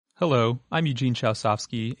Hello, I'm Eugene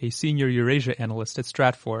Chausovsky, a senior Eurasia analyst at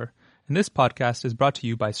Stratfor, and this podcast is brought to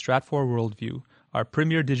you by Stratfor Worldview, our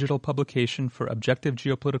premier digital publication for objective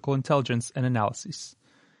geopolitical intelligence and analysis.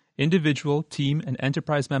 Individual, team, and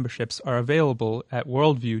enterprise memberships are available at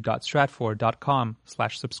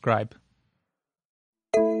worldview.stratfor.com/subscribe.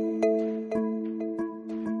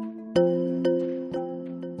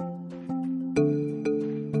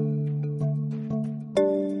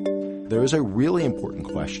 There is a really important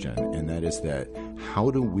question, and that is that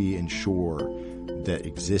how do we ensure that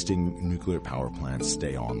existing nuclear power plants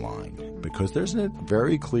stay online? Because there's a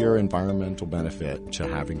very clear environmental benefit to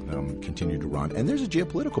having them continue to run, and there's a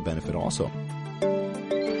geopolitical benefit also.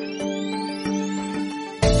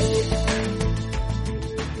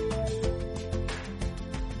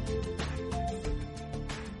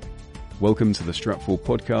 Welcome to the Stratfor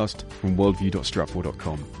podcast from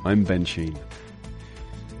worldview.stratfor.com. I'm Ben Sheen.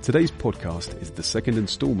 Today's podcast is the second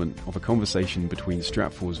installment of a conversation between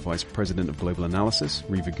Stratfor's Vice President of Global Analysis,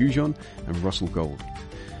 Reva Goujon, and Russell Gold.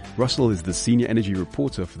 Russell is the senior energy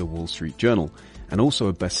reporter for the Wall Street Journal and also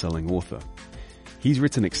a best-selling author. He's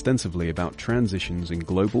written extensively about transitions in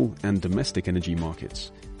global and domestic energy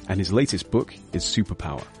markets, and his latest book is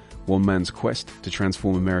Superpower, One Man's Quest to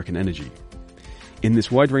Transform American Energy. In this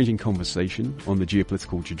wide-ranging conversation on the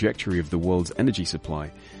geopolitical trajectory of the world's energy supply,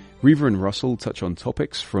 Reva and Russell touch on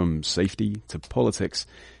topics from safety to politics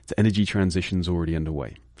to energy transitions already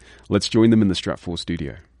underway. Let's join them in the Stratfor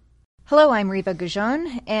studio. Hello, I'm Reva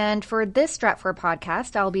Goujon, and for this Stratfor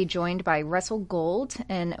podcast, I'll be joined by Russell Gold,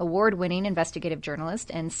 an award-winning investigative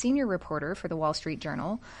journalist and senior reporter for the Wall Street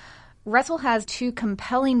Journal. Russell has two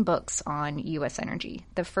compelling books on U.S. energy.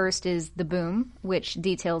 The first is The Boom, which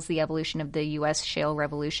details the evolution of the U.S. shale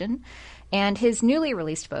revolution. And his newly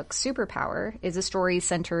released book, Superpower, is a story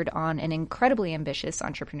centered on an incredibly ambitious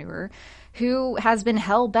entrepreneur who has been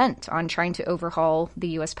hell-bent on trying to overhaul the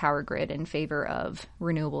U.S. power grid in favor of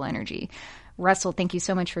renewable energy. Russell, thank you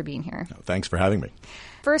so much for being here. Thanks for having me.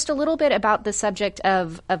 First, a little bit about the subject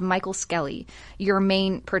of Michael Skelly, your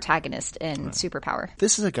main protagonist in Superpower.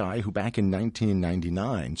 This is a guy who back in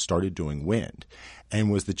 1999 started doing wind and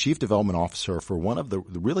was the chief development officer for one of the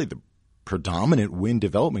predominant wind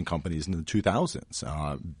development companies in the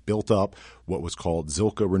 2000s, built up what was called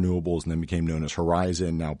Zilka Renewables and then became known as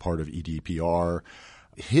Horizon, now part of EDPR.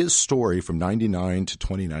 His story from 99 to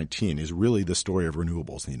 2019 is really the story of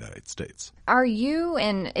renewables in the United States. Are you,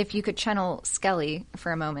 and if you could channel Skelly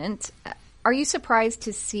for a moment, are you surprised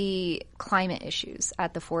to see climate issues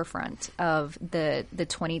at the forefront of the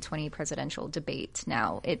 2020 presidential debate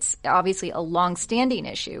now? It's obviously a long-standing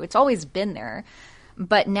issue. It's always been there.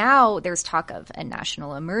 But now there's talk of a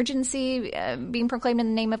national emergency being proclaimed in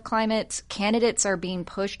the name of climate. Candidates are being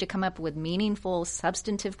pushed to come up with meaningful,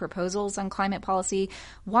 substantive proposals on climate policy.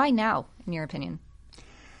 Why now, in your opinion?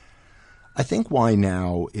 I think why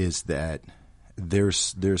now is that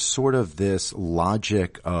there's sort of this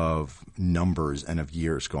logic of numbers and of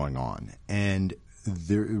years going on. And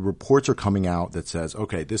the reports are coming out that says,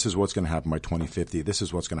 okay, this is what's going to happen by 2050. This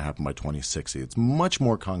is what's going to happen by 2060. It's much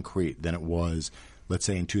more concrete than it was, let's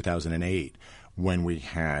say, in 2008 when we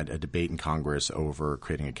had a debate in Congress over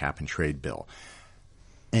creating a cap-and-trade bill.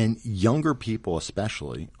 And younger people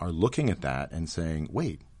especially are looking at that and saying,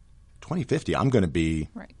 wait, 2050, I'm going to be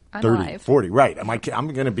 30, 40. Right.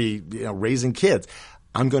 I'm going to be raising kids.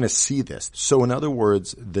 I'm going to see this. So in other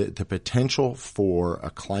words, the potential for a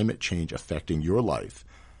climate change affecting your life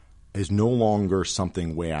is no longer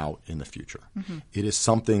something way out in the future. Mm-hmm. It is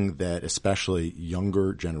something that especially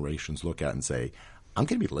younger generations look at and say, I'm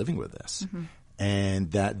going to be living with this. Mm-hmm.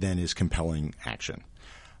 And that then is compelling action.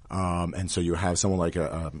 And so you have someone like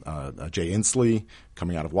a Jay Inslee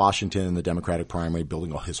coming out of Washington in the Democratic primary,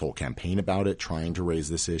 building his whole campaign about it, trying to raise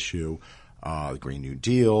this issue. The Green New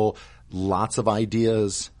Deal, lots of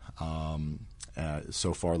ideas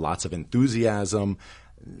so far, lots of enthusiasm,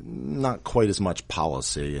 not quite as much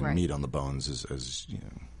policy and meat on the bones as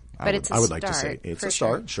I would like to say. It's a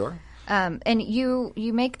start, sure. And you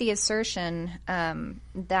make the assertion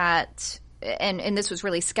that, and this was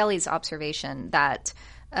really Skelly's observation, that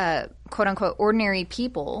quote-unquote ordinary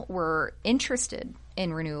people were interested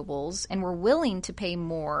in renewables and were willing to pay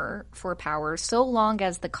more for power so long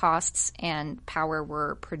as the costs and power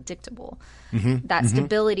were predictable. Mm-hmm. That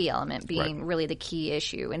stability element being really the key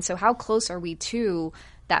issue. And so how close are we to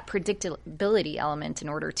that predictability element in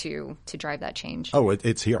order to drive that change? Oh,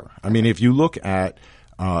 it's here. I mean, if you look at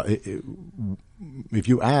if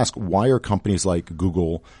you ask why are companies like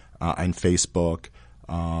Google and Facebook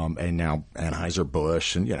and now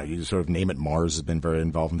Anheuser-Busch and you sort of name it, Mars has been very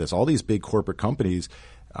involved in this. All these big corporate companies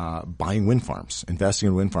buying wind farms, investing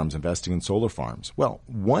in wind farms, investing in solar farms? Well,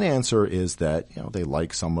 one answer is that, they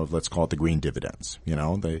like some of, let's call it the green dividends.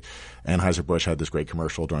 Anheuser-Busch had this great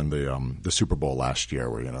commercial during the Super Bowl last year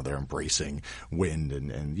where, they're embracing wind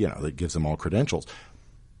and it gives them all credentials.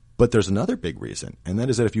 But there's another big reason, and that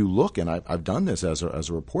is that if you look, and I've done this as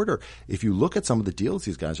a reporter, if you look at some of the deals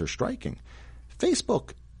these guys are striking,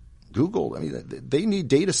 Facebook, Google, they need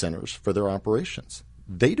data centers for their operations.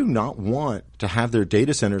 They do not want to have their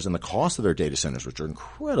data centers and the cost of their data centers, which are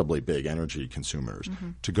incredibly big energy consumers,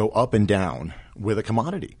 to go up and down with a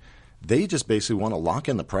commodity. They just basically want to lock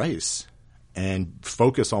in the price and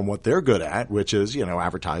focus on what they're good at, which is,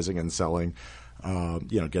 advertising and selling,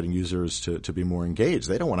 getting users to be more engaged.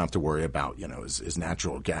 They don't want to have to worry about, is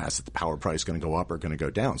natural gas at the power price going to go up or going to go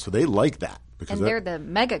down? So they like that. And they're the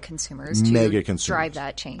mega consumers to drive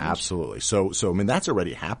that change. Absolutely. So that's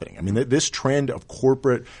already happening. This trend of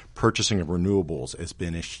corporate purchasing of renewables has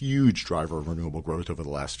been a huge driver of renewable growth over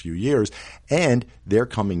the last few years. And they're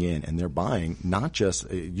coming in and they're buying not just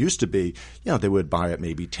 – it used to be, they would buy at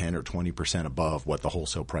maybe 10 or 20% above what the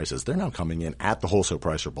wholesale price is. They're now coming in at the wholesale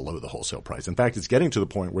price or below the wholesale price. In fact, it's getting to the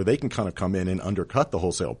point where they can kind of come in and undercut the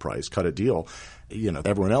wholesale price, cut a deal.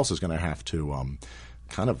 Everyone else is going to have to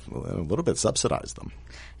kind of a little bit subsidize them.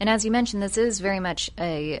 And as you mentioned, this is very much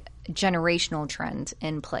a generational trend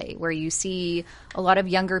in play where you see a lot of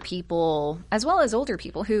younger people as well as older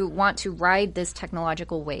people who want to ride this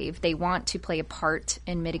technological wave. They want to play a part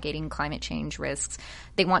in mitigating climate change risks.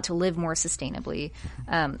 They want to live more sustainably.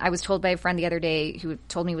 I was told by a friend the other day who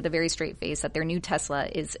told me with a very straight face that their new Tesla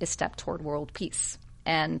is a step toward world peace.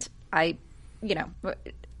 And I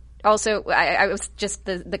was just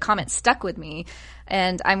the comment stuck with me,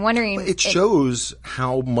 and I'm wondering. It shows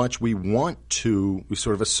how much we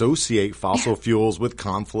sort of associate fossil fuels with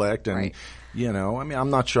conflict, and right. I'm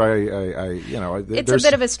not sure. It's a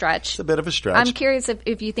bit of a stretch. It's a bit of a stretch. I'm curious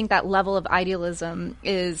if you think that level of idealism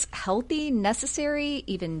is healthy, necessary,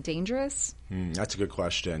 even dangerous. That's a good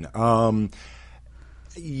question.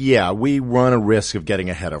 Yeah, we run a risk of getting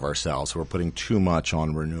ahead of ourselves. We're putting too much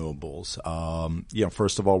on renewables.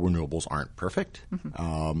 First of all, renewables aren't perfect,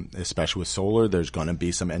 especially with solar. There's going to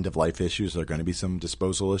be some end-of-life issues. There are going to be some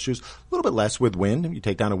disposal issues. A little bit less with wind. You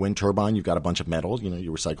take down a wind turbine, you've got a bunch of metal.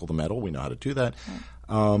 You recycle the metal. We know how to do that.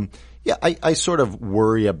 Right. I sort of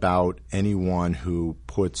worry about anyone who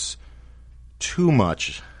puts too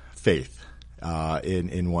much faith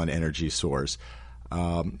in one energy source.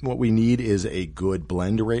 What we need is a good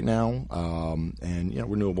blend right now, and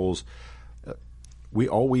renewables.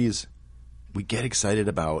 We get excited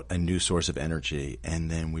about a new source of energy, and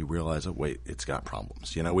then we realize, oh wait, it's got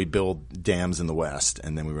problems. We build dams in the West,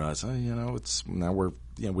 and then we realize,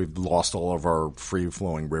 we've lost all of our free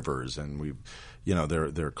flowing rivers, and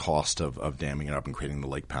their cost of damming it up and creating the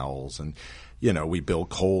Lake Powells, and we build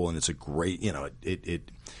coal, and it's a great,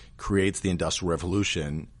 it creates the Industrial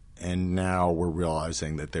Revolution. And now we're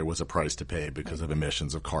realizing that there was a price to pay because of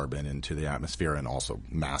emissions of carbon into the atmosphere and also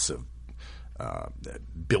massive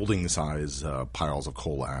building size piles of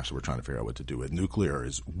coal ash. We're trying to figure out what to do with. Nuclear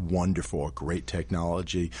is wonderful, great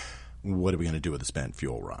technology. What are we going to do with the spent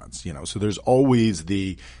fuel rods? So there's always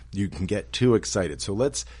you can get too excited. So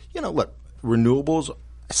let's, look, renewables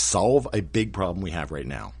solve a big problem we have right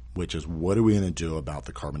now, which is what are we going to do about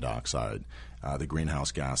the carbon dioxide, the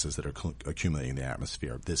greenhouse gases that are accumulating in the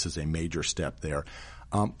atmosphere. This is a major step there.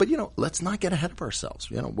 But let's not get ahead of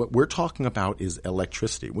ourselves. What we're talking about is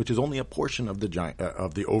electricity, which is only a portion of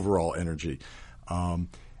the overall energy.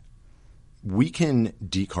 We can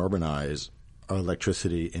decarbonize our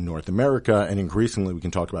electricity in North America, and increasingly we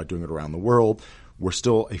can talk about doing it around the world. We're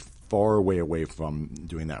still a far way away from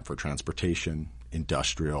doing that for transportation,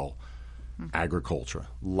 industrial, agriculture.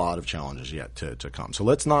 A lot of challenges yet to come. So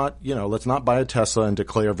let's not buy a Tesla and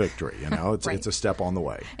declare victory. It's right. It's a step on the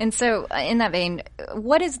way. And so in that vein,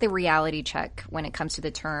 what is the reality check when it comes to the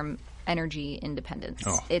term energy independence?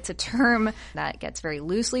 Oh. It's a term that gets very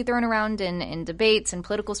loosely thrown around in debates and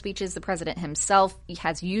political speeches. The president himself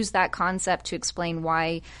has used that concept to explain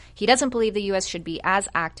why he doesn't believe the U.S. should be as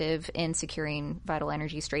active in securing vital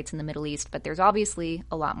energy straits in the Middle East. But there's obviously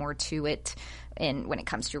a lot more to it when it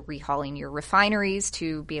comes to rehauling your refineries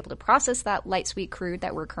to be able to process that light sweet crude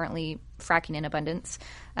that we're currently fracking in abundance,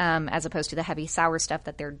 as opposed to the heavy sour stuff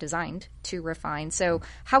that they're designed to refine. So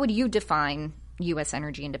how would you define U.S.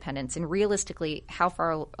 energy independence, and realistically, how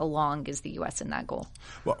far along is the U.S. in that goal?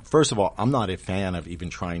 Well, first of all, I'm not a fan of even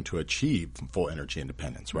trying to achieve full energy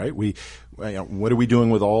independence, right? What are we doing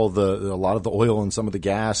with a lot of the oil and some of the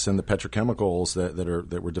gas and the petrochemicals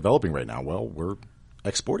that we're developing right now? Well, we're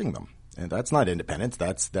exporting them. And that's not independence.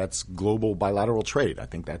 That's global bilateral trade. I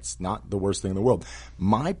think that's not the worst thing in the world.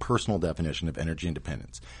 My personal definition of energy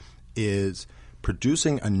independence is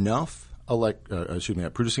producing enough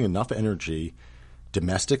energy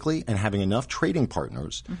domestically and having enough trading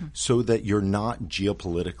partners so that you're not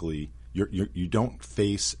geopolitically you don't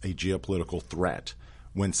face a geopolitical threat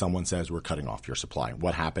when someone says we're cutting off your supply.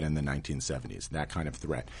 What happened in the 1970s? That kind of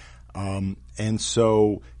threat. And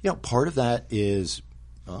so, part of that is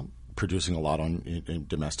producing a lot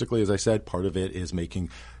domestically, as I said. Part of it is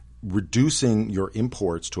reducing your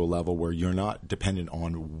imports to a level where you're not dependent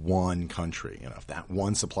on one country. If that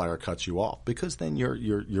one supplier cuts you off, because then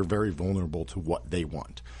you're very vulnerable to what they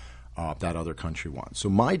want, that other country wants. So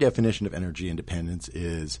my definition of energy independence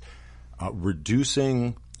is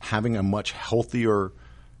having a much healthier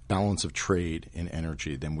balance of trade in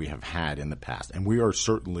energy than we have had in the past. And we are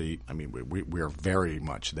certainly, we are very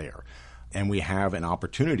much there. And we have an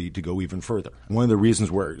opportunity to go even further. One of the reasons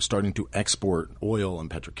we're starting to export oil and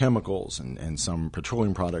petrochemicals and some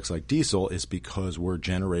petroleum products like diesel is because we're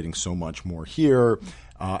generating so much more here,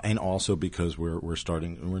 and also because we're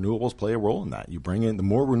starting – renewables play a role in that. You bring in – the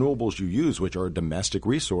more renewables you use, which are a domestic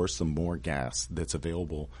resource, the more gas that's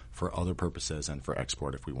available for other purposes and for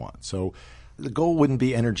export if we want. So the goal wouldn't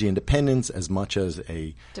be energy independence as much as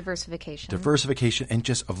a – Diversification and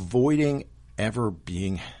just avoiding ever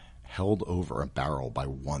being – held over a barrel by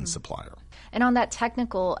one supplier. And on that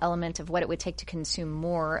technical element of what it would take to consume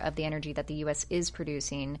more of the energy that the U.S. is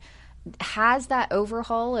producing, has that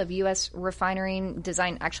overhaul of U.S. refining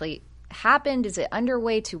design actually happened? Is it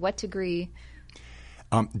underway? To what degree?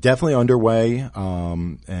 Definitely underway,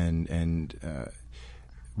 and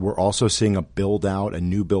we're also seeing a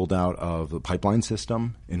new build out of the pipeline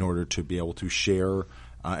system in order to be able to share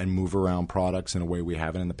and move around products in a way we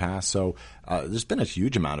haven't in the past. So there's been a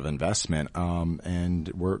huge amount of investment, and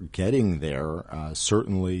we're getting there.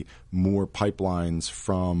 Certainly more pipelines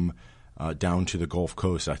from down to the Gulf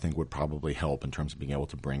Coast I think would probably help in terms of being able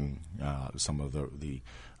to bring some of the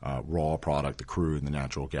raw product, the crude and the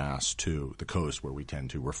natural gas to the coast where we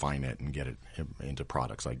tend to refine it and get it into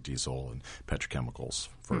products like diesel and petrochemicals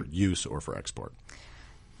for use or for export.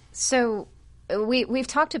 So we've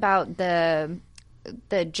talked about the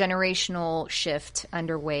generational shift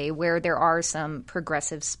underway where there are some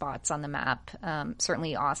progressive spots on the map.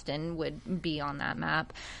 Certainly Austin would be on that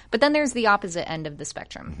map. But then there's the opposite end of the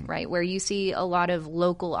spectrum, right, where you see a lot of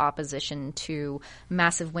local opposition to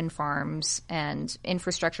massive wind farms and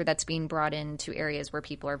infrastructure that's being brought into areas where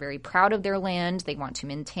people are very proud of their land. They want to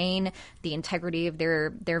maintain the integrity of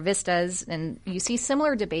their vistas. And you see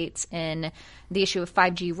similar debates in the issue of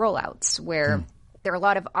 5G rollouts where there are a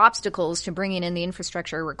lot of obstacles to bringing in the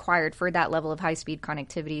infrastructure required for that level of high-speed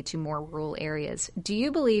connectivity to more rural areas. Do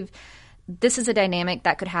you believe this is a dynamic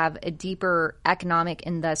that could have a deeper economic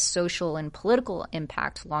and thus social and political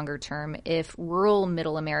impact longer term if rural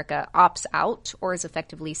middle America opts out or is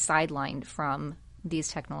effectively sidelined from these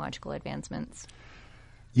technological advancements?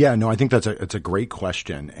 Yeah, no, I think it's a great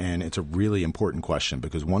question, and it's a really important question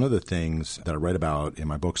because one of the things that I read about in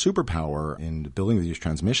my book Superpower in building these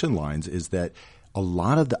transmission lines is that a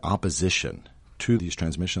lot of the opposition to these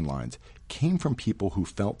transmission lines came from people who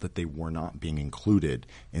felt that they were not being included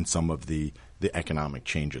in some of the economic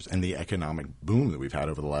changes and the economic boom that we've had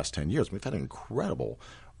over the last 10 years. We've had an incredible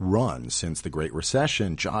run since the Great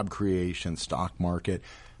Recession, job creation, stock market,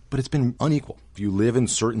 but it's been unequal. If you live in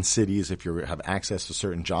certain cities, if you have access to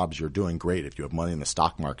certain jobs, you're doing great. If you have money in the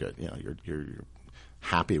stock market, you're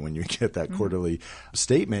happy when you get that quarterly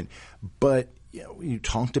statement. But you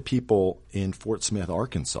talk to people in Fort Smith,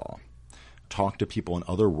 Arkansas, talk to people in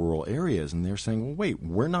other rural areas, and they're saying, well, wait,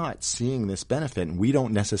 we're not seeing this benefit, and we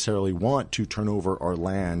don't necessarily want to turn over our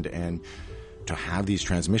land and to have these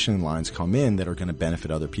transmission lines come in that are going to benefit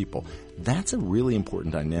other people. That's a really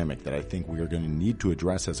important dynamic that I think we are going to need to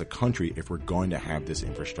address as a country if we're going to have this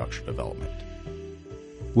infrastructure development.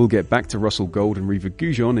 We'll get back to Russell Gold and Reva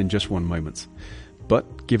Goujon in just one moment.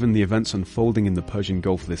 But given the events unfolding in the Persian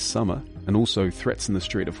Gulf this summer, and also threats in the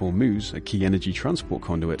Strait of Hormuz, a key energy transport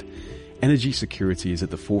conduit, energy security is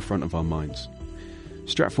at the forefront of our minds.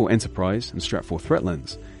 Stratfor Enterprise and Stratfor Threat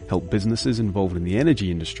Lens help businesses involved in the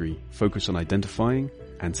energy industry focus on identifying,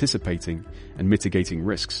 anticipating, and mitigating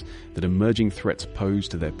risks that emerging threats pose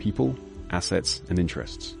to their people, assets, and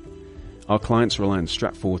interests. Our clients rely on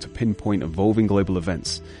Stratfor to pinpoint evolving global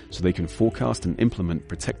events so they can forecast and implement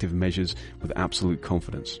protective measures with absolute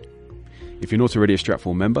confidence. If you're not already a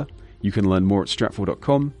Stratfor member, you can learn more at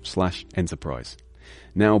stratfor.com/enterprise.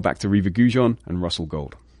 Now back to Reva Goujon and Russell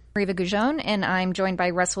Gold. Reva Goujon, and I'm joined by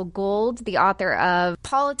Russell Gold, the author of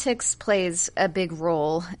Politics Plays a Big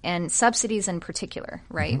Role, and Subsidies in particular,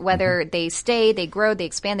 right? Whether they stay, they grow, they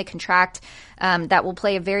expand, they contract, that will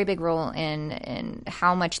play a very big role in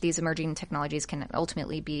how much these emerging technologies can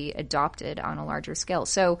ultimately be adopted on a larger scale.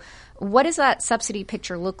 So what does that subsidy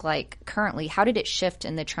picture look like currently? How did it shift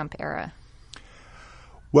in the Trump era?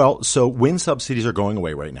 Well, so wind subsidies are going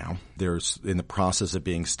away right now. There's in the process of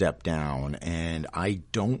being stepped down, and I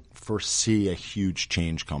don't foresee a huge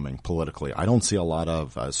change coming politically. I don't see a lot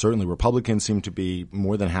of certainly Republicans seem to be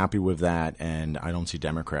more than happy with that, and I don't see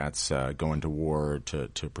Democrats going to war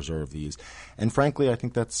to preserve these. And frankly, I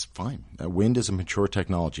think that's fine. Wind is a mature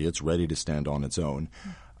technology. It's ready to stand on its own.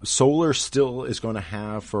 Solar still is going to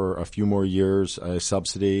have for a few more years a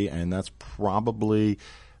subsidy, and that's probably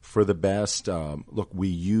for the best. Look, we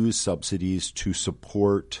use subsidies to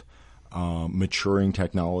support maturing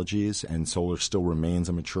technologies, and solar still remains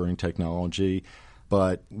a maturing technology.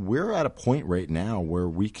 But we're at a point right now where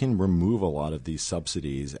we can remove a lot of these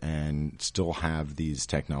subsidies and still have these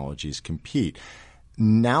technologies compete.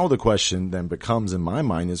 Now the question then becomes, in my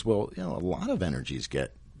mind, is, well, a lot of energies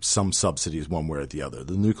get some subsidies one way or the other.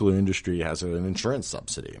 The nuclear industry has an insurance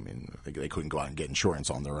subsidy. I mean, they couldn't go out and get insurance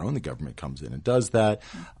on their own. The government comes in and does that.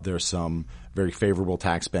 There's some very favorable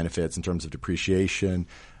tax benefits in terms of depreciation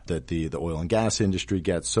that the oil and gas industry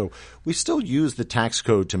gets. So we still use the tax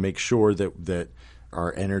code to make sure that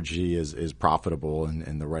our energy is profitable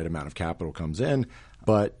and the right amount of capital comes in.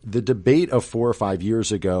 But the debate of 4 or 5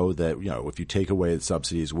 years ago that, if you take away the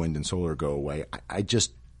subsidies, wind and solar go away, I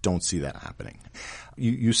just don't see that happening.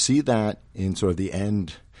 You see that in sort of the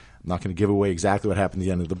end. I'm not going to give away exactly what happened at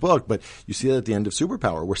the end of the book, but you see that at the end of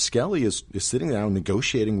Superpower, where Skelly is sitting down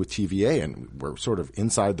negotiating with TVA, and we're sort of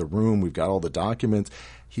inside the room. We've got all the documents.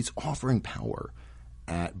 He's offering power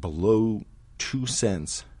at below 2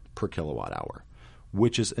 cents per kilowatt hour,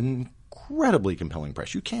 which is an incredibly compelling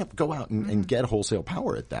price. You can't go out and get wholesale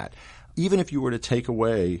power at that. Even if you were to take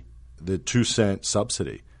away the 2 cent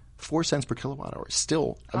subsidy, 4 cents per kilowatt hour is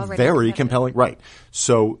still a very compelling. Right.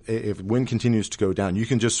 So if wind continues to go down, you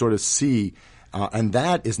can just sort of see, and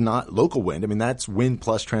that is not local wind. I mean, that's wind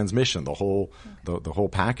plus transmission, the whole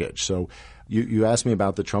package. So you asked me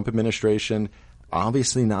about the Trump administration.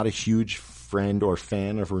 Obviously not a huge friend or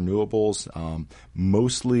fan of renewables.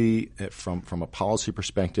 Mostly from a policy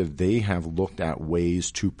perspective, they have looked at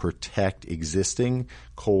ways to protect existing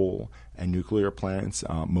coal and nuclear plants,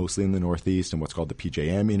 mostly in the Northeast, and what's called the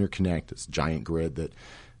PJM interconnect, this giant grid that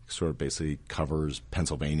sort of basically covers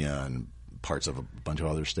Pennsylvania and parts of a bunch of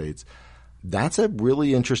other states. That's a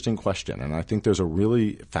really interesting question, and I think there's a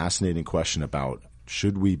really fascinating question about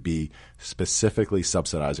should we be specifically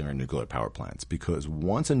subsidizing our nuclear power plants? Because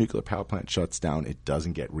once a nuclear power plant shuts down, it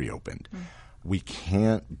doesn't get reopened. We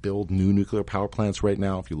can't build new nuclear power plants right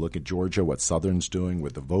now. If you look at Georgia, what Southern's doing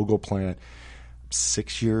with the Vogtle plant,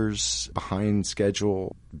 6 years behind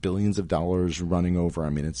schedule, billions of dollars running over. I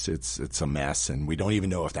mean, it's a mess, and we don't even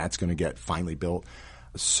know if that's going to get finally built.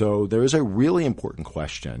 So there is a really important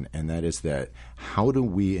question, and that is that how do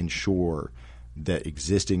we ensure that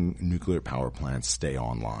existing nuclear power plants stay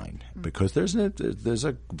online? Because there's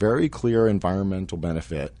a very clear environmental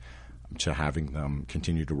benefit to having them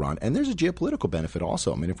continue to run, and there's a geopolitical benefit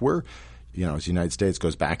also. I mean, if we're as the United States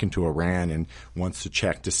goes back into Iran and wants to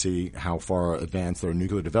check to see how far advanced their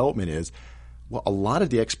nuclear development is, well, a lot of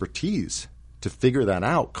the expertise to figure that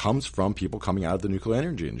out comes from people coming out of the nuclear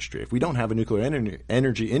energy industry. If we don't have a nuclear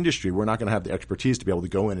energy industry, we're not going to have the expertise to be able to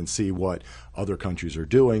go in and see what other countries are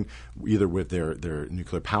doing, either with their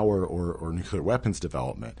nuclear power or nuclear weapons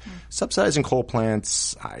development. Subsidizing coal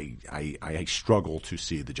plants, I struggle to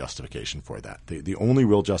see the justification for that. The only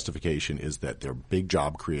real justification is that they're big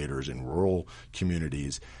job creators in rural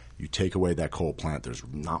communities. You take away that coal plant, there's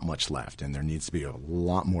not much left, and there needs to be a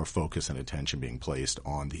lot more focus and attention being placed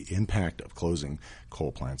on the impact of closing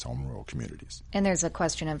coal plants on rural communities. And there's a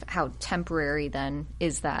question of how temporary then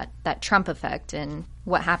is that Trump effect and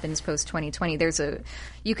what happens post-2020.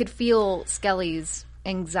 You could feel Skelly's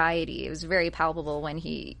anxiety. It was very palpable when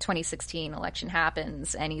 2016 election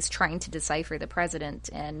happens and he's trying to decipher the president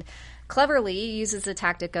and cleverly uses the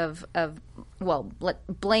tactic of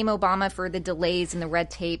blame Obama for the delays and the red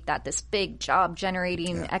tape, that this big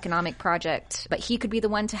job-generating economic project, but he could be the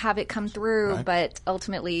one to have it come through. Right. But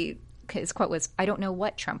ultimately, his quote was, "I don't know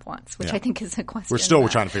what Trump wants," which I think is a question. We're still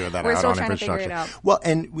trying to figure that out on infrastructure. We're still trying to figure it out. Well,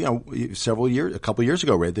 and a couple of years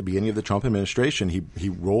ago, right at the beginning of the Trump administration, he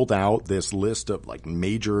rolled out this list of like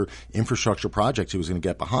major infrastructure projects he was going to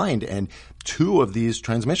get behind, and 2 of these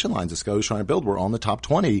transmission lines that Skelly was trying to build were on the top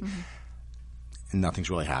 20. And nothing's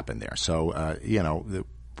really happened there. So,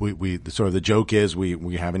 we sort of the joke is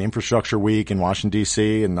we have an infrastructure week in Washington,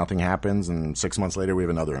 D.C., and nothing happens, and 6 months later we have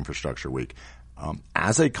another infrastructure week.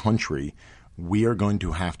 As a country, we are going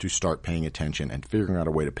to have to start paying attention and figuring out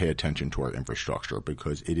a way to pay attention to our infrastructure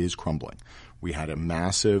because it is crumbling. We had a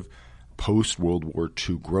massive post-World War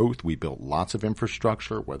II growth. We built lots of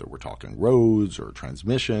infrastructure, whether we're talking roads or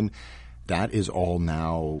transmission. That is all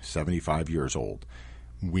now 75 years old.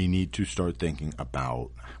 We need to start thinking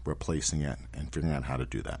about replacing it and figuring out how to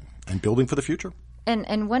do that and building for the future.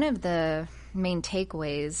 And one of the main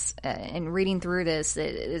takeaways in reading through this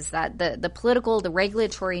is that the political, the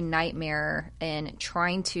regulatory nightmare in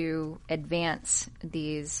trying to advance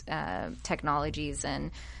these technologies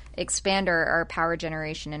and expand our power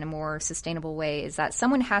generation in a more sustainable way is that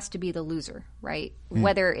someone has to be the loser, right?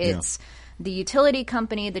 Whether it's the utility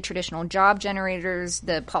company, the traditional job generators,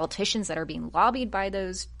 the politicians that are being lobbied by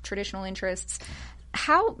those traditional interests.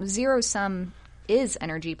 How zero-sum is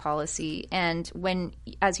energy policy? And when,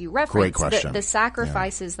 as you referenced, the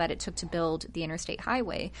sacrifices that it took to build the interstate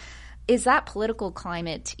highway, is that political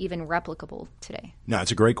climate even replicable today? No,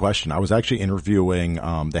 it's a great question. I was actually interviewing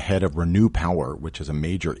the head of Superpower, which is a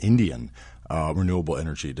major Indian renewable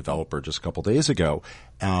energy developer, just a couple days ago.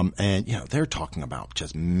 And, they're talking about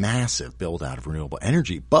just massive build out of renewable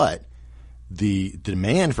energy, but the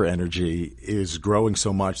demand for energy is growing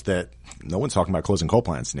so much that no one's talking about closing coal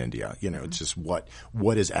plants in India. It's just what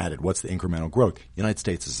is added, what's the incremental growth. United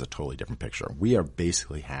States is a totally different picture. We are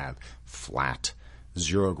basically have flat,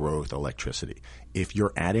 zero growth electricity. If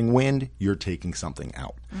you're adding wind, you're taking something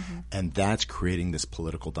out. And that's creating this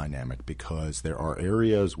political dynamic because there are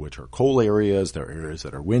areas which are coal areas, there are areas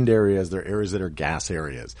that are wind areas, there are areas that are gas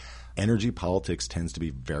areas. Energy politics tends to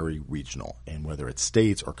be very regional, and whether it's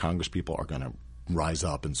states or Congress people are going to rise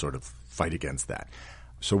up and sort of fight against that.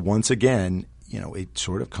 So once again, it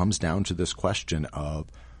sort of comes down to this question of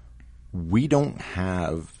we don't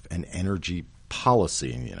have an energy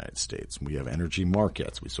policy in the United States. We have energy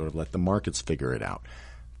markets. We sort of let the markets figure it out.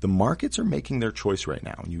 The markets are making their choice right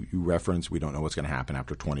now. You reference we don't know what's going to happen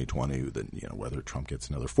after 2020, whether Trump gets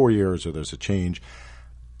another 4 years or there's a change.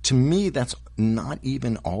 To me, that's not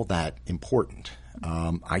even all that important.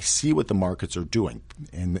 I see what the markets are doing.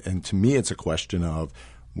 And to me, it's a question of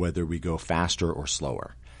whether we go faster or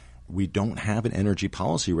slower. We don't have an energy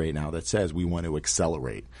policy right now that says we want to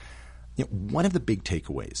accelerate. One of the big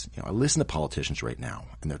takeaways, I listen to politicians right now,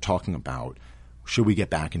 and they're talking about should we get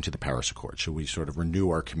back into the Paris Accord? Should we sort of renew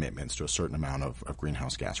our commitments to a certain amount of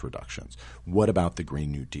greenhouse gas reductions? What about the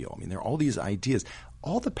Green New Deal? There are all these ideas.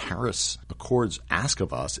 All the Paris Accords ask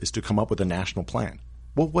of us is to come up with a national plan.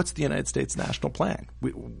 Well, what's the United States national plan?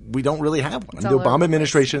 We don't really have one. The Obama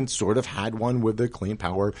administration sort of had one with the Clean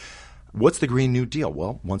Power. What's the Green New Deal?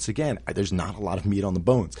 Well, once again, there's not a lot of meat on the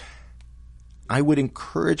bones. I would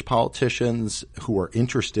encourage politicians who are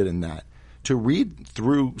interested in that to read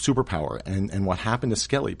through Superpower and what happened to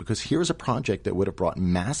Skelly, because here's a project that would have brought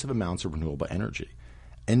massive amounts of renewable energy,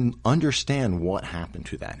 and understand what happened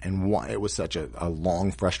to that and why it was such a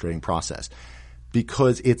long, frustrating process.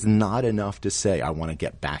 Because it's not enough to say, I want to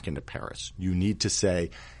get back into Paris. You need to say,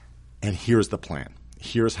 and here's the plan.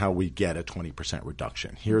 Here's how we get a 20%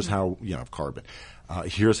 reduction. Here's how, carbon.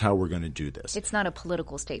 Here's how we're going to do this. It's not a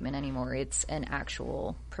political statement anymore. It's an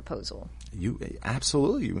actual proposal.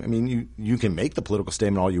 Absolutely. You can make the political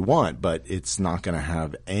statement all you want, but it's not going to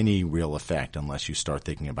have any real effect unless you start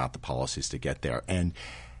thinking about the policies to get there. And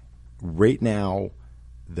right now,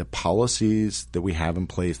 the policies that we have in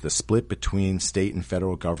place, the split between state and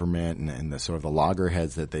federal government and the sort of the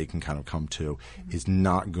loggerheads that they can kind of come to is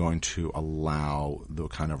not going to allow the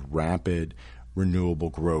kind of rapid renewable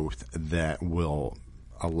growth that will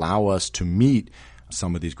allow us to meet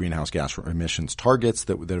some of these greenhouse gas emissions targets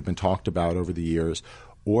that have been talked about over the years,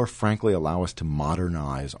 or frankly allow us to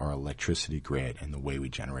modernize our electricity grid and the way we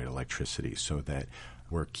generate electricity so that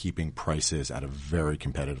we're keeping prices at a very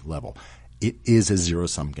competitive level. It is a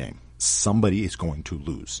zero-sum game. Somebody is going to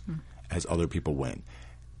lose as other people win.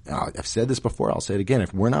 I've said this before. I'll say it again.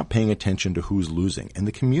 If we're not paying attention to who's losing, and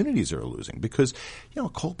the communities are losing, because a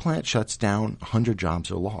coal plant shuts down, 100 jobs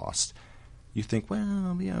are lost. You think,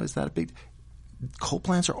 well, is that a big – coal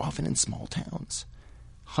plants are often in small towns.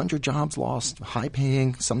 100 jobs lost,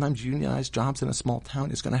 high-paying, sometimes unionized jobs in a small town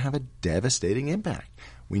is going to have a devastating impact.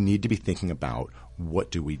 We need to be thinking about what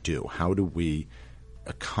do we do? How do we –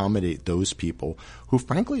 accommodate those people who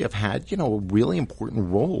frankly have had, a really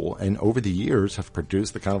important role and over the years have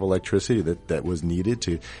produced the kind of electricity that was needed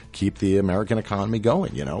to keep the American economy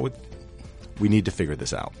going. We need to figure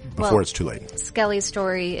this out before it's too late. Skelly's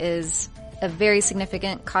story is a very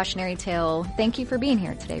significant cautionary tale. Thank you for being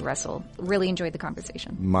here today, Russell. Really enjoyed the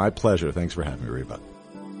conversation. My pleasure. Thanks for having me, Reva.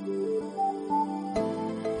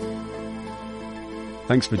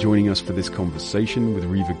 Thanks for joining us for this conversation with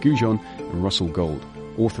Reva Goujon and Russell Gold,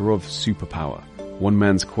 author of Superpower, One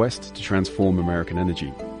Man's Quest to Transform American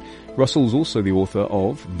Energy. Russell's also the author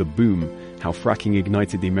of The Boom, How Fracking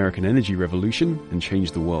Ignited the American Energy Revolution and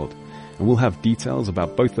Changed the World. And we'll have details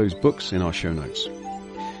about both those books in our show notes.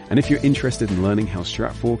 And if you're interested in learning how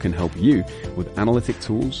Stratfor can help you with analytic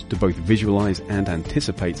tools to both visualize and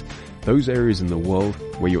anticipate those areas in the world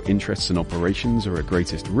where your interests and operations are at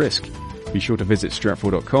greatest risk, be sure to visit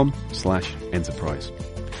stratfor.com/enterprise.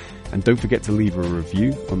 And don't forget to leave a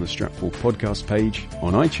review on the Stratfor podcast page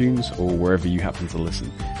on iTunes or wherever you happen to listen.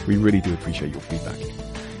 We really do appreciate your feedback.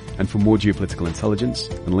 And for more geopolitical intelligence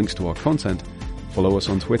and links to our content, follow us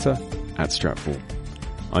on Twitter @Stratfor.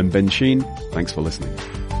 I'm Ben Sheen. Thanks for listening.